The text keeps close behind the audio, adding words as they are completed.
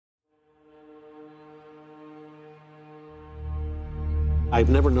I've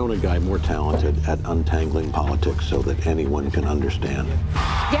never known a guy more talented at untangling politics so that anyone can understand.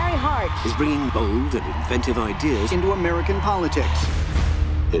 Gary Hart is bringing bold and inventive ideas into American politics.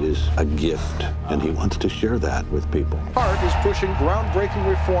 It is a gift, and he wants to share that with people. Hart is pushing groundbreaking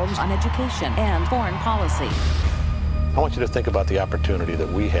reforms on education and foreign policy. I want you to think about the opportunity that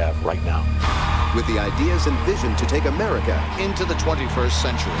we have right now. With the ideas and vision to take America into the 21st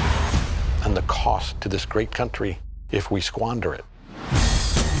century. And the cost to this great country if we squander it.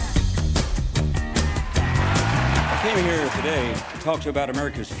 I came here today to talk to you about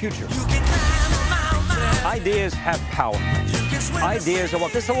America's future. Ideas have power. Ideas are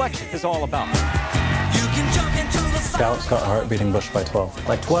what this election is all about. Scott Hart beating Bush by 12.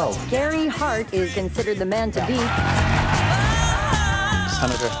 By 12. Gary Hart is considered the man to beat.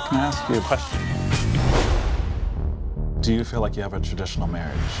 Senator, can I ask you a question? Do you feel like you have a traditional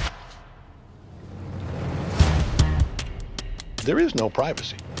marriage? There is no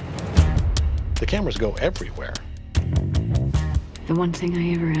privacy. The cameras go everywhere. The one thing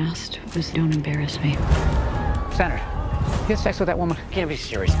I ever asked was, don't embarrass me. Senator, you had sex with that woman? You can't be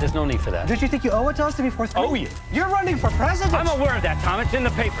serious. There's no need for that. Don't you think you owe it to us to be forthcoming? Oh, yeah. You're running for president. I'm aware of that, Tom. It's in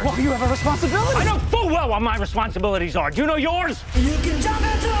the paper. Well, you have a responsibility. I know full well what my responsibilities are. Do you know yours? You can jump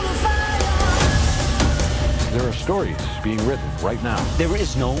into the fire. There are stories being written right now. There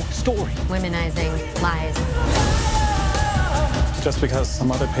is no story. Womenizing lies. Just because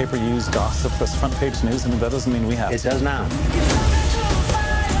some other paper used gossip as front page news, and that doesn't mean we have It does now.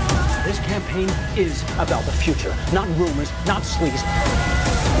 This campaign is about the future, not rumors, not sleaze.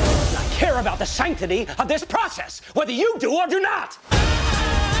 I care about the sanctity of this process, whether you do or do not.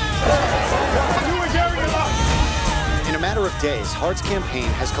 In a matter of days, Hart's campaign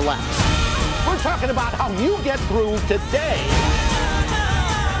has collapsed. We're talking about how you get through today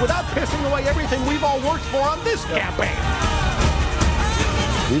without pissing away everything we've all worked for on this campaign.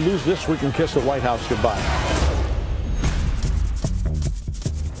 We lose this, we can kiss the White House goodbye.